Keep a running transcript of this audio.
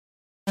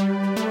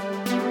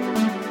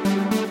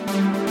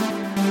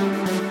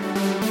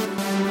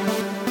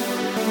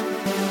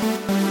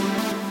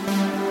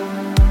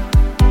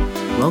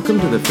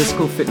Welcome to the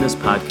Fiscal Fitness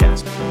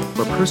Podcast,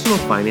 where personal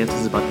finance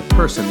is about the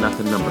person, not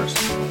the numbers.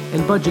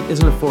 And budget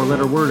isn't a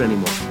four-letter word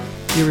anymore.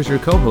 Here is your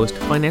co-host,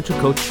 financial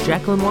coach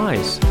Jacqueline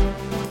Wise.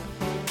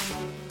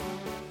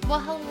 Well,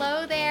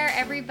 hello there,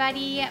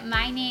 everybody.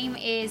 My name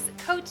is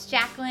Coach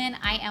Jacqueline.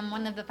 I am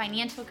one of the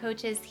financial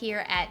coaches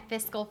here at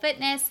Fiscal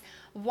Fitness,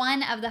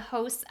 one of the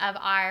hosts of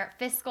our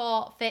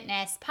Fiscal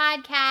Fitness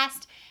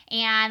podcast,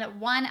 and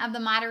one of the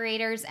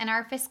moderators in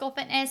our Fiscal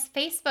Fitness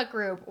Facebook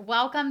group.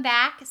 Welcome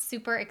back.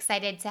 Super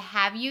excited to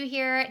have you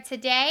here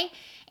today,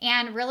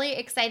 and really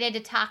excited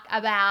to talk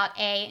about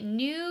a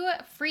new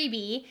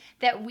freebie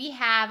that we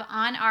have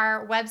on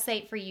our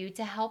website for you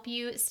to help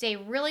you stay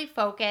really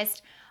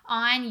focused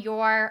on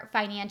your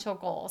financial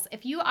goals.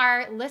 If you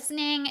are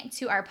listening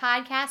to our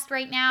podcast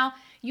right now,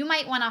 you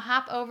might want to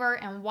hop over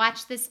and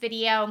watch this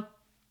video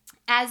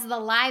as the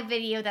live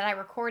video that I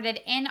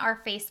recorded in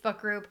our Facebook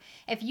group.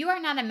 If you are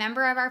not a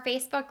member of our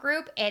Facebook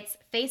group, it's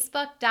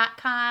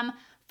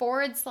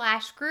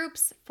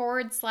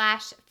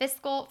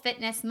facebook.com/groups/fiscal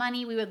fitness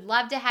money. We would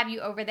love to have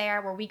you over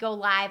there where we go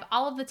live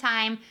all of the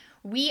time.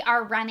 We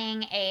are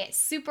running a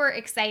super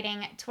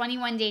exciting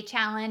 21-day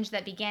challenge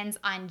that begins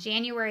on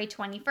January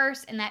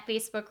 21st in that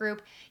Facebook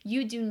group.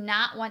 You do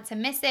not want to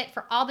miss it.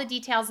 For all the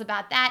details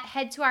about that,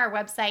 head to our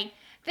website,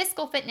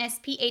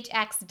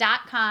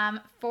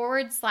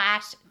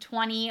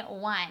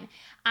 fiscalfitnesspHX.com/21.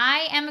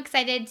 I am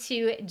excited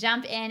to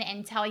jump in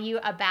and tell you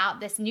about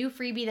this new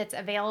freebie that's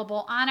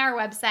available on our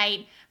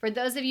website. For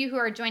those of you who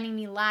are joining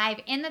me live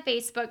in the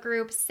Facebook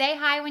group, say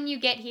hi when you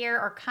get here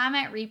or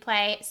comment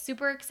replay.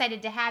 Super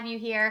excited to have you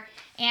here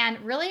and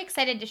really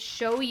excited to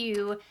show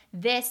you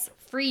this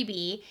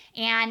freebie.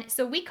 And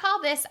so we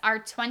call this our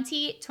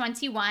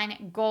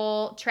 2021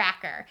 goal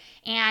tracker.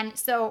 And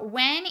so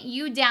when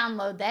you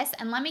download this,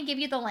 and let me give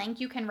you the link,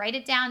 you can write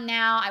it down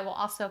now. I will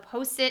also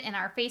post it in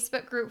our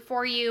Facebook group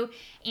for you.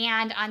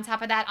 And on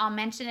top of that, I'll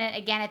mention it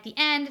again at the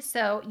end.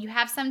 So you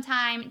have some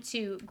time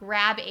to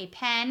grab a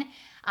pen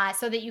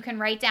so that you can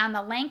write down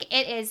the link.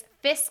 It is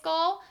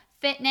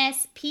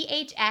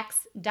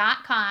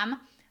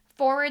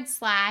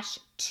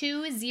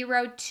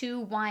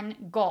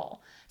fiscalfitnesspHX.com/2021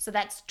 goal. So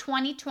that's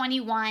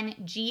 2021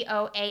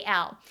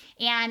 GOAL.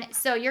 And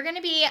so you're going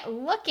to be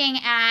looking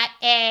at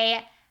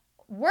a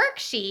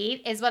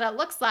worksheet is what it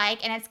looks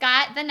like, and it's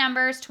got the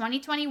numbers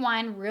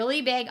 2021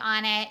 really big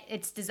on it.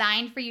 It's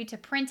designed for you to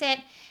print it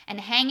and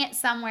hang it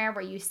somewhere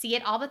where you see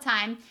it all the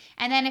time.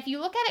 And then if you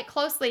look at it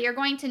closely, you're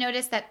going to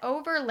notice that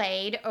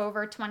overlaid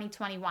over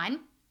 2021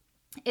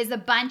 is a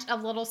bunch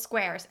of little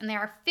squares, and there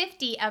are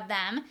 50 of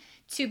them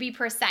to be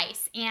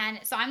precise. And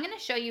so I'm going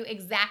to show you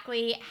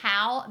exactly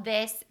how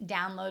this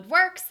download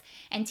works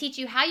and teach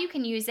you how you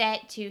can use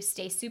it to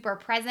stay super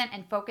present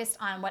and focused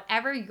on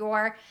whatever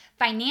your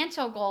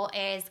financial goal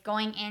is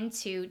going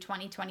into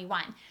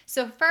 2021.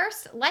 So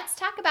first, let's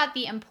talk about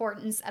the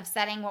importance of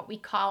setting what we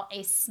call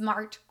a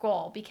SMART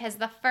goal, because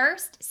the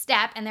first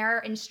step, and there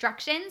are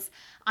instructions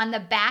on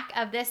the back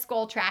of this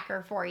goal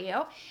tracker for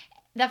you,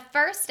 the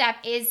first step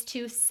is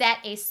to set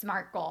a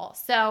SMART goal.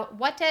 So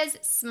what does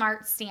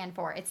SMART stand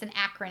for? It's an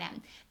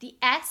acronym. The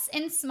S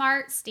in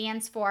SMART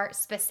stands for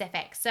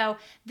specific. So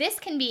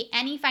this can be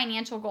any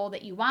financial goal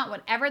that you want,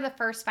 whatever the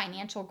first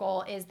financial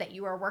goal is that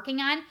you are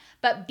working on,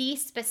 but be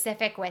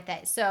specific with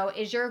it. So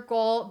is your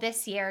goal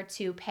this year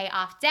to pay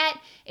off debt?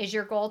 Is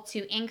your goal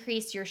to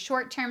increase your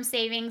short-term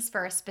savings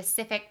for a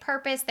specific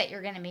purpose that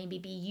you're going to maybe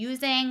be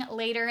using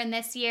later in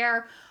this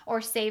year, or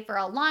save for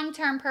a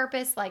long-term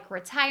purpose like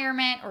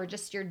retirement or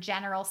just your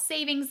general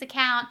savings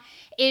account?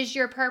 Is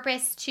your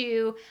purpose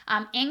to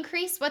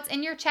increase what's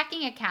in your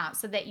checking account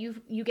so that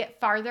you get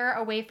farther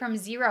away from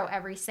zero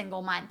every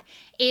single month?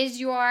 Is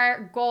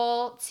your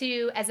goal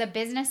to, as a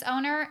business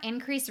owner,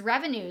 increase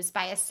revenues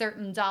by a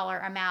certain dollar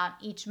amount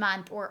each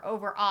month or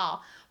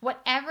overall?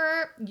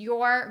 Whatever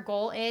your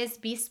goal is,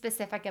 be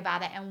specific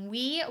about it. And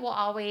we will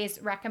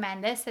always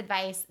recommend this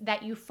advice,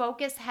 that you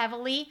focus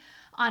heavily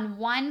on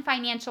one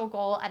financial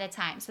goal at a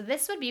time. So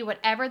this would be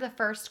whatever the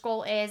first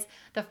goal is,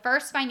 the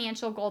first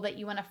financial goal that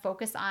you want to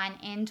focus on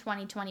in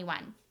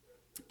 2021.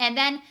 And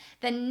then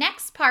the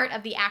next part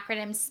of the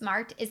acronym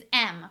SMART is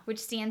M, which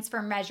stands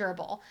for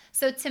measurable.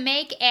 So to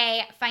make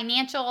a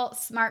financial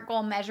SMART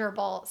goal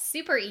measurable,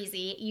 super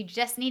easy, you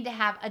just need to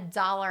have a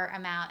dollar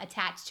amount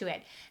attached to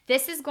it.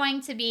 This is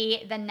going to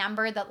be the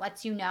number that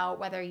lets you know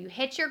whether you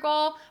hit your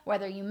goal,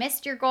 whether you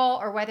missed your goal,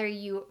 or whether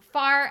you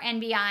far and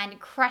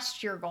beyond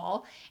crushed your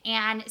goal.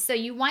 And so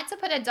you want to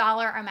put a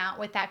dollar amount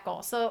with that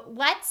goal. So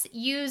let's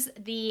use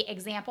the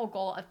example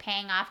goal of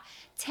paying off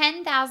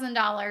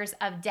 $10,000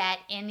 of debt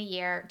in the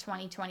year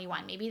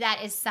 2021. Maybe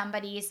that is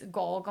somebody's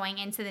goal going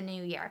into the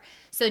new year.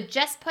 So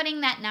just putting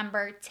that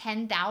number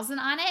 10,000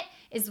 on it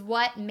is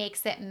what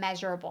makes it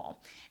measurable.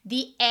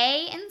 The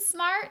A in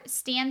SMART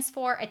stands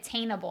for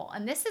attainable.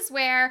 And this is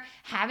where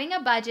having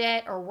a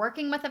budget or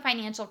working with a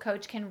financial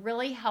coach can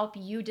really help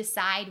you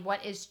decide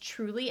what is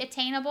truly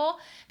attainable,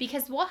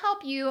 because we'll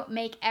help you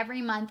make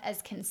every month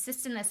as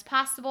consistent as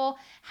possible,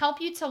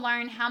 help you to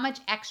learn how much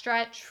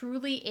extra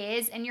truly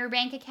is in your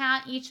bank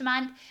account each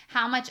month,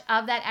 how much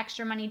of that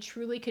extra money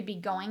truly could be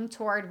going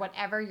toward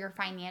whatever your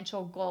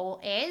financial goal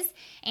is.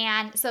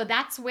 And so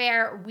that's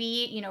where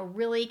we,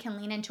 really can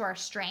lean into our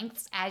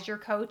strengths as your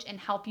coach and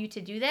help you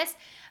to do this.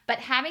 But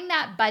having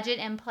that budget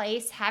in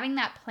place, having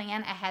that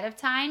plan ahead of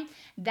time,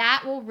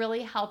 that will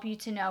really help you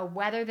to know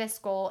whether this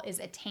goal is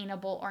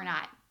attainable or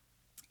not.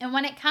 And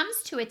when it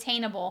comes to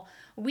attainable,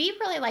 we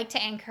really like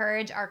to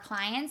encourage our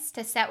clients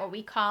to set what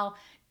we call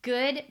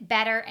good,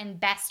 better, and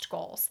best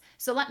goals.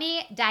 So let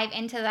me dive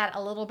into that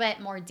a little bit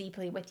more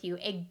deeply with you.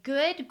 A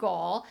good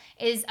goal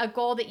is a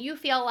goal that you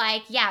feel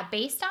like,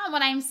 based on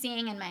what I'm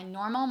seeing in my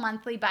normal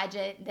monthly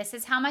budget, this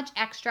is how much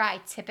extra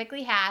I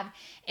typically have.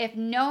 If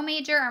no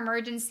major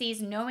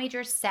emergencies, no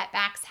major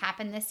setbacks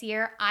happen this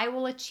year, I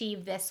will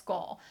achieve this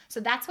goal. So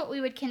that's what we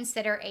would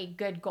consider a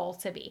good goal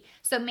to be.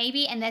 So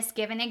maybe in this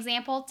given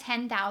example,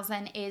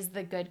 10,000 is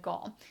the good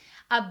goal.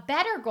 A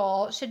better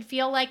goal should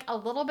feel like a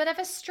little bit of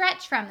a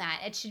stretch from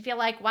that. It should feel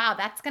like, wow,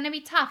 that's going to be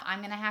tough.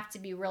 I'm going to have to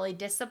be really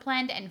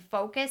disciplined and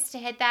focused to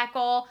hit that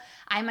goal.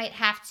 I might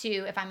have to,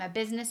 if I'm a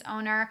business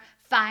owner,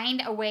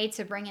 find a way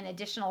to bring in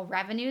additional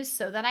revenues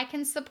so that I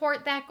can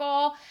support that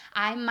goal.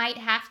 I might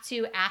have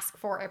to ask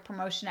for a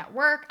promotion at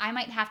work. I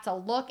might have to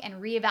look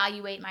and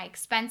reevaluate my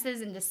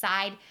expenses and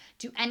decide,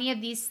 do any of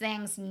these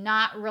things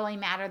not really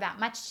matter that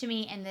much to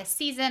me in this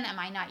season? Am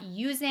I not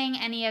using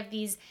any of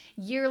these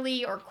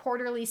yearly or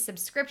quarterly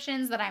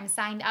subscriptions that I'm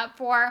signed up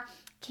for?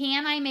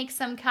 Can I make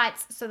some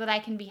cuts so that I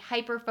can be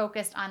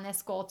hyper-focused on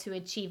this goal to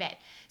achieve it?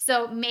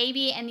 So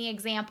maybe in the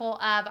example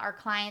of our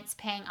clients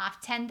paying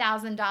off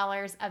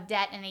 $10,000 of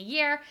debt in a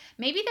year,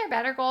 maybe their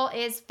better goal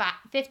is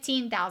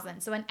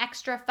 $15,000. So an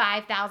extra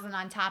 $5,000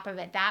 on top of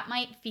it. That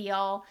might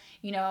feel,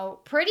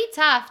 pretty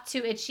tough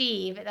to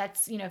achieve.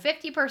 That's,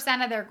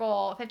 50% of their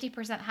goal,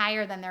 50%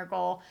 higher than their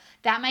goal.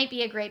 That might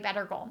be a great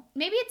better goal.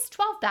 Maybe it's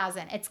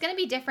 $12,000. It's going to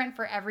be different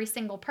for every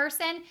single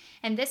person.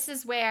 And this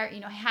is where,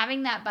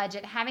 having that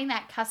budget, having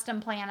that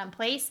custom plan in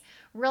place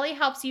really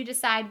helps you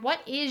decide what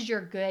is your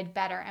good,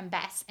 better, and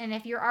best. And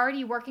if you're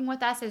already working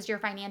with us as your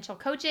financial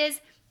coaches,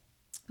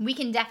 we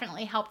can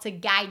definitely help to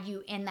guide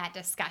you in that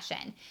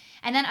discussion.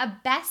 And then a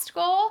best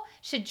goal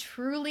should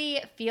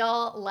truly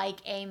feel like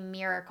a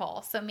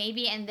miracle. So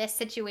maybe in this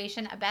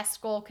situation, a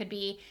best goal could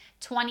be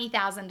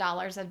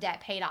 $20,000 of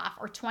debt paid off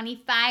or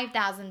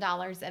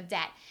 $25,000 of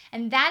debt.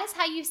 And that is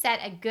how you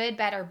set a good,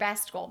 better,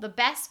 best goal. The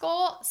best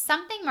goal,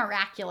 something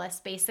miraculous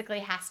basically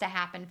has to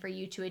happen for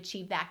you to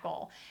achieve that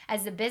goal.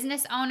 As a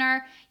business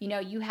owner,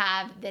 you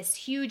have this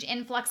huge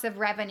influx of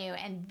revenue,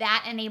 and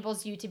that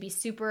enables you to be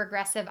super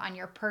aggressive on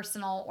your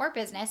personal or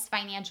business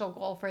financial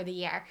goal for the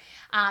year.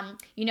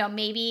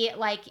 Maybe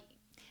like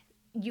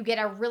you get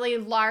a really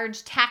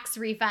large tax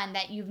refund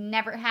that you've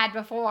never had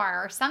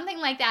before or something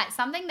like that,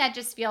 something that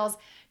just feels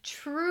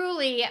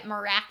truly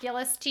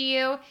miraculous to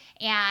you.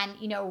 And,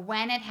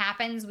 when it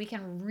happens, we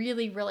can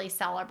really, really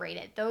celebrate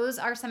it. Those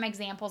are some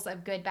examples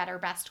of good, better,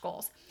 best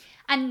goals.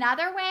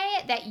 Another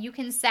way that you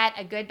can set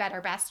a good,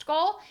 better, best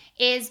goal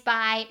is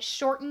by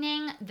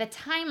shortening the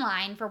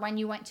timeline for when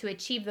you want to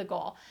achieve the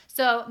goal.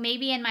 So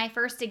maybe in my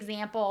first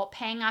example,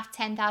 paying off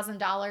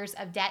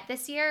 $10,000 of debt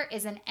this year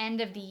is an end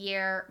of the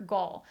year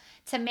goal.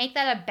 To make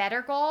that a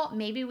better goal,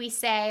 maybe we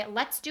say,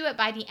 let's do it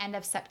by the end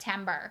of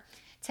September.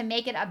 To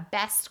make it a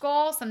best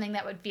goal, something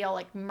that would feel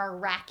like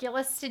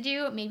miraculous to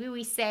do, maybe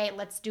we say,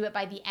 let's do it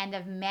by the end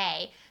of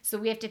May. So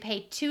we have to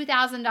pay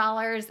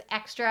 $2,000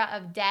 extra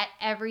of debt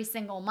every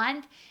single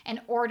month in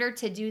order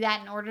to do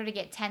that, in order to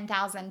get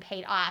 $10,000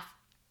 paid off.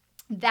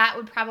 That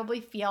would probably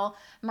feel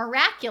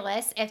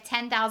miraculous if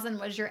 $10,000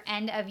 was your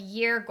end of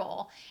year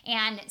goal.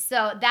 And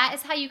so that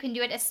is how you can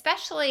do it,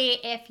 especially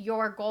if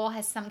your goal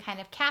has some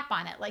kind of cap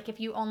on it. Like if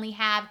you only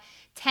have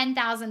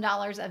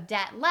 $10,000 of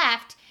debt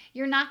left,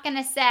 you're not going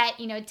to set,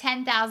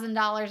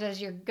 $10,000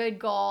 as your good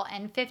goal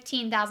and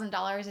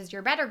 $15,000 as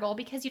your better goal,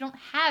 because you don't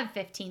have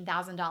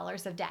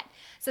 $15,000 of debt.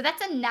 So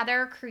that's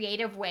another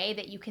creative way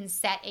that you can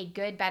set a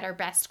good, better,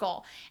 best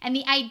goal. And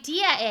the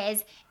idea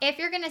is, if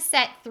you're going to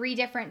set 3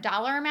 different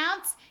dollar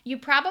amounts, you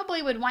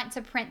probably would want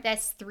to print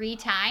this 3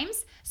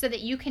 times so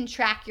that you can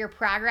track your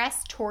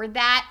progress toward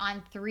that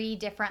on 3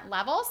 different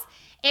levels.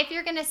 If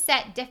you're going to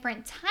set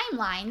different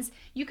timelines,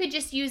 you could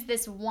just use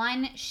this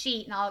one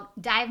sheet, and I'll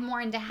dive more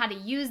into how to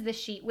use the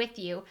sheet with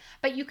you,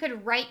 but you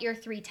could write your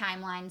 3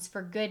 timelines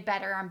for good,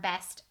 better, and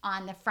best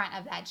on the front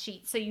of that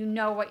sheet so you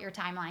know what your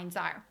timelines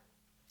are.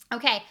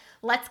 Okay,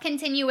 let's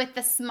continue with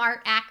the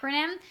SMART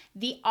acronym.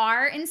 The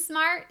R in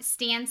SMART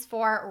stands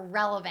for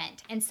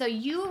relevant. And so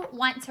you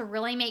want to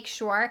really make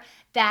sure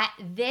that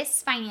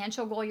this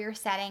financial goal you're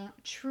setting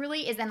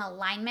truly is in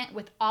alignment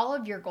with all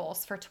of your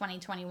goals for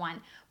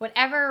 2021.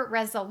 Whatever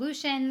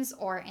resolutions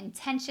or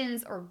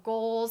intentions or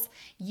goals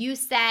you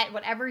set,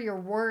 whatever your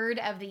word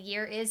of the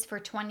year is for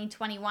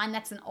 2021,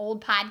 that's an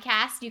old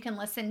podcast you can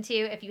listen to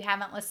if you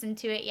haven't listened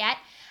to it yet,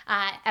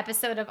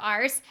 episode of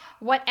ours.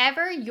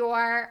 Whatever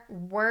your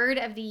word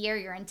of the year,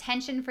 your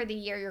intention for the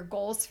year, your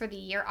goals for the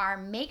year are,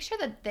 make sure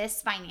that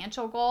this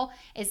financial goal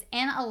is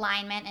in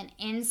alignment and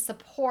in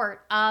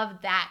support of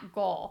that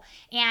goal.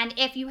 And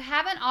if you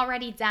haven't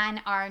already done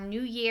our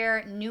New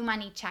Year, New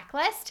Money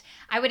checklist,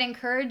 I would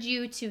encourage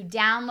you to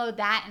download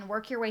that and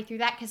work your way through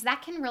that, because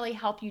that can really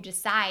help you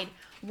decide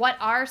what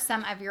are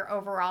some of your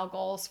overall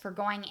goals for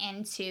going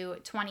into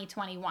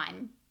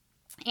 2021.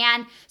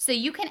 And so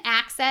you can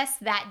access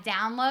that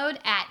download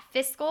at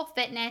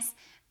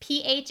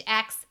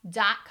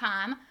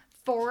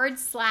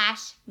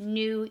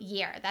fiscalfitnessphx.com/new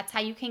year. That's how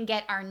you can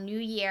get our New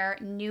Year,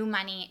 New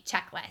Money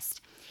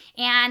checklist.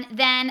 And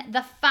then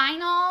the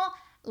final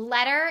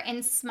letter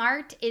in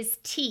SMART is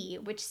T,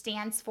 which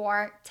stands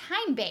for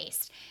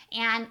time-based.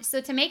 And so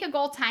to make a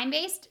goal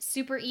time-based,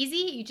 super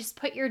easy, you just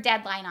put your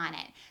deadline on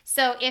it.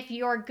 So if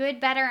your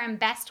good, better, and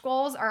best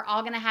goals are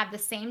all going to have the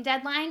same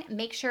deadline,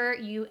 make sure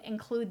you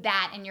include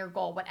that in your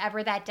goal,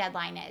 whatever that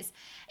deadline is.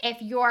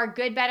 If your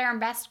good, better, and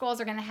best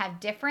goals are going to have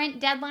different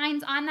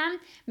deadlines on them,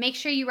 make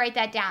sure you write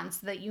that down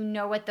so that you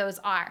know what those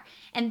are.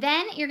 And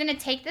then you're going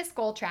to take this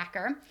goal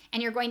tracker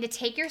and you're going to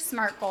take your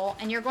SMART goal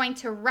and you're going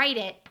to write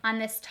it on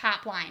this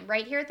top line.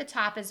 Right here at the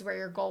top is where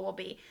your goal will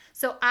be.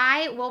 So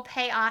I will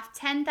pay off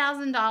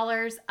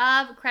 $10,000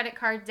 of credit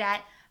card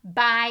debt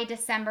by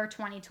December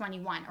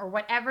 2021, or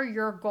whatever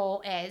your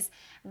goal is.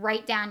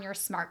 Write down your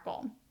SMART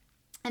goal.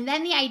 And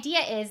then the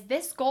idea is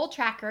this goal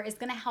tracker is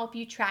going to help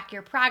you track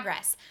your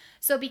progress.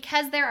 So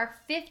because there are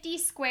 50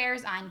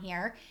 squares on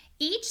here,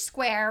 each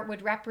square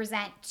would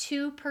represent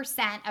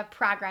 2% of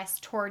progress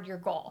toward your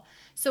goal.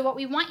 So what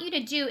we want you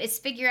to do is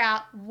figure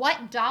out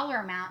what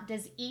dollar amount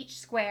does each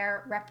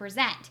square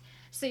represent.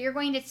 So you're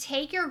going to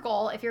take your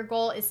goal. If your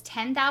goal is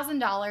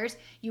 $10,000,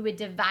 you would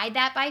divide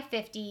that by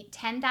 50.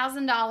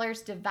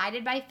 $10,000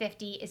 divided by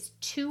 50 is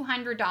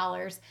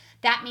 $200.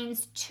 That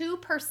means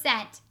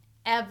 2%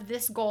 of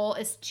this goal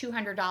is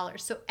 $200.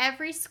 So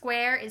every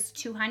square is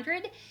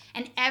 $200,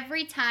 and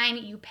every time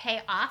you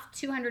pay off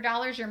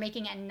 $200, you're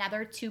making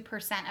another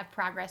 2% of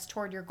progress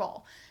toward your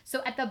goal.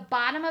 So at the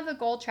bottom of the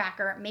goal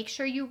tracker, make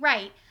sure you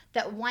write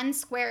that one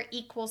square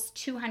equals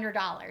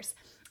 $200.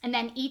 And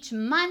then each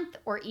month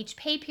or each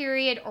pay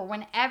period or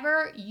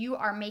whenever you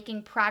are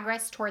making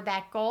progress toward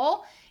that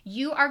goal,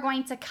 you are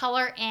going to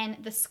color in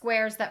the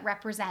squares that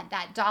represent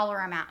that dollar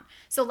amount.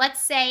 So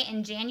let's say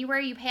in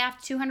January you pay off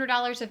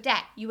 $200 of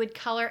debt. You would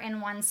color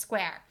in one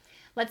square.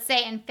 Let's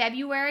say in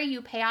February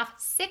you pay off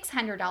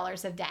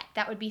 $600 of debt.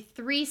 That would be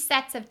 3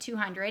 sets of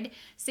 200,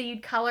 so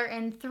you'd color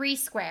in 3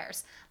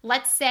 squares.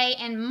 Let's say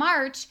in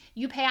March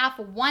you pay off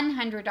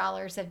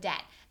 $100 of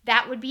debt.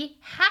 That would be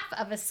half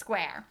of a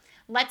square.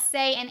 Let's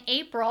say in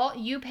April,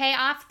 you pay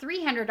off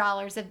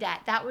 $300 of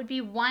debt. That would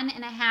be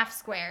 1.5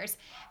 squares,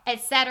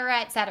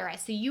 etc., etc.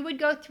 So you would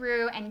go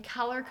through and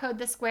color code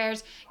the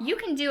squares. You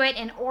can do it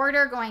in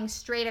order going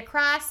straight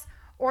across,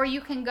 or you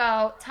can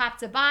go top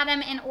to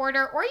bottom in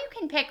order, or you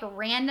can pick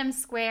random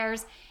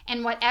squares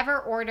in whatever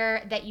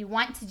order that you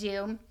want to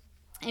do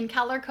and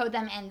color code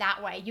them in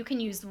that way. You can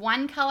use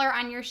one color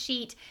on your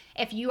sheet.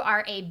 If you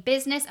are a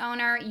business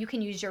owner, you can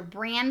use your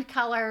brand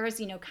colors,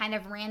 kind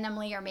of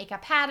randomly, or make a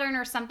pattern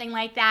or something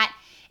like that.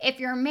 If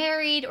you're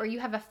married or you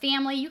have a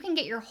family, you can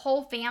get your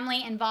whole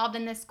family involved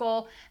in this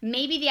goal.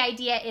 Maybe the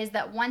idea is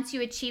that once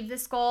you achieve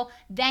this goal,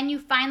 then you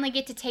finally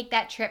get to take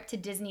that trip to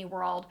Disney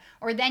World,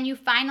 or then you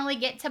finally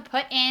get to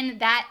put in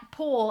that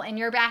pool in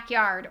your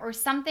backyard, or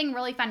something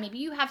really fun. Maybe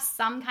you have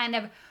some kind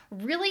of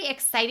really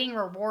exciting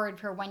reward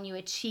for when you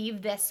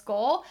achieve this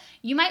goal.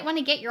 You might want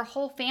to get your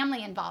whole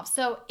family involved.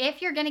 So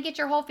if you're going to get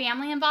your whole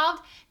family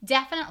involved,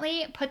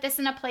 definitely put this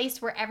in a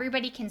place where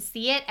everybody can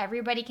see it,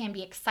 everybody can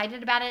be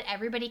excited about it,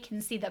 everybody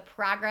can see the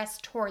progress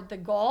toward the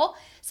goal.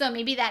 So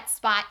maybe that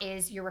spot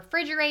is your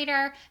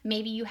refrigerator,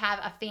 maybe you have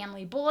a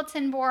family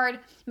bulletin board,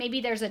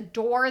 maybe there's a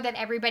door that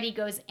everybody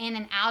goes in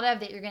and out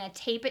of that you're going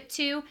to tape it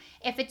to.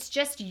 If it's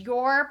just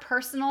your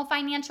personal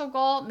financial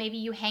goal, maybe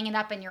you hang it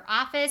up in your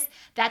office.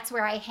 That's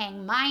where I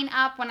hang mine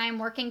up when I'm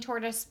working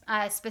toward a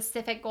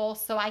specific goal,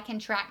 so I can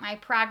track my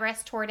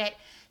progress toward it.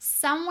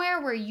 Somewhere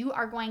where you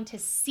are going to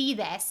see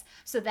this,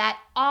 so that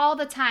all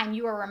the time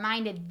you are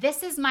reminded,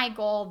 this is my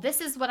goal, this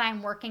is what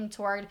I'm working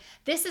toward,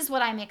 this is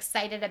what I'm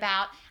excited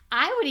about.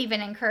 I would even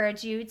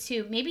encourage you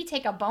to maybe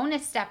take a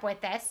bonus step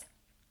with this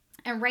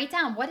and write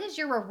down what is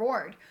your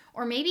reward,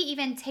 or maybe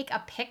even take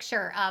a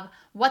picture of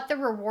what the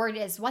reward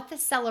is, what the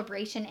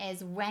celebration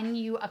is when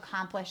you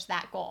accomplish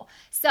that goal.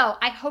 So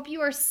I hope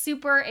you are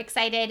super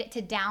excited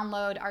to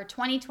download our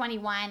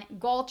 2021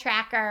 goal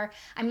tracker.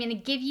 I'm going to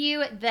give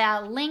you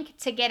the link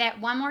to get it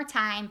one more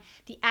time.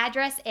 The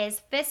address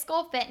is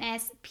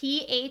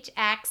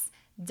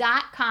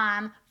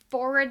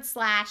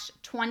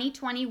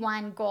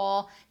fiscalfitnessphx.com/2021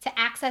 goal to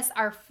access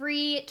our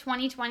free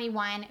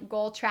 2021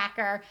 goal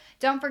tracker.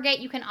 Don't forget,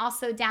 you can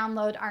also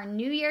download our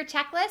New Year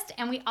checklist,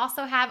 and we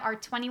also have our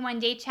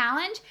 21-day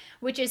challenge,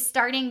 which is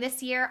starting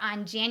this year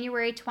on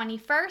January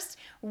 21st.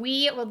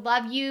 We would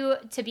love you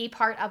to be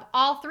part of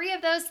all three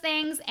of those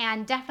things,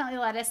 and definitely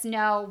let us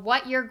know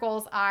what your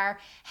goals are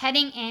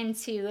heading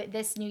into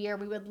this new year.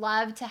 We would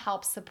love to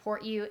help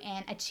support you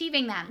in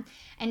achieving them.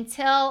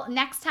 Until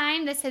next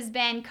time, this has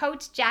been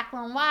Coach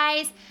Jacqueline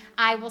Wise.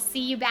 I will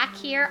see you back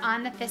here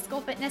on the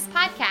Fiscal Fitness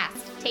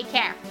Podcast. Take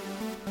care.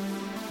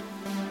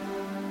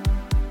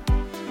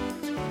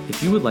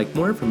 If you would like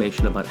more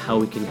information about how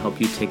we can help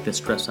you take the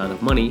stress out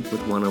of money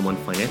with one-on-one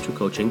financial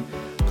coaching,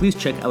 please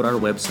check out our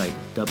website,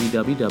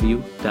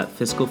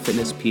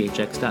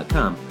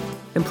 www.fiscalfitnessphx.com.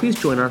 And please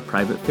join our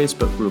private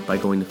Facebook group by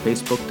going to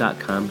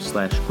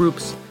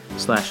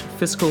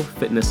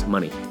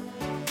facebook.com/groups/fiscalfitnessmoney.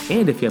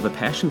 And if you have a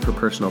passion for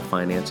personal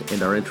finance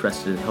and are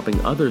interested in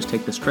helping others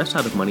take the stress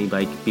out of money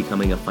by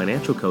becoming a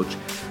financial coach,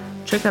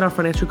 check out our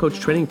financial coach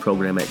training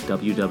program at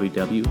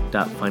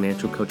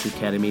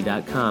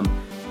www.financialcoachacademy.com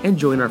and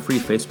join our free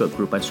Facebook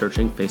group by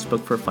searching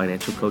Facebook for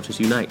Financial Coaches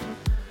Unite.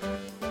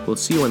 We'll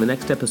see you on the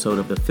next episode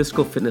of the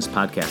Fiscal Fitness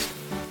Podcast,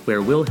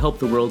 where we'll help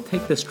the world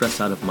take the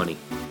stress out of money.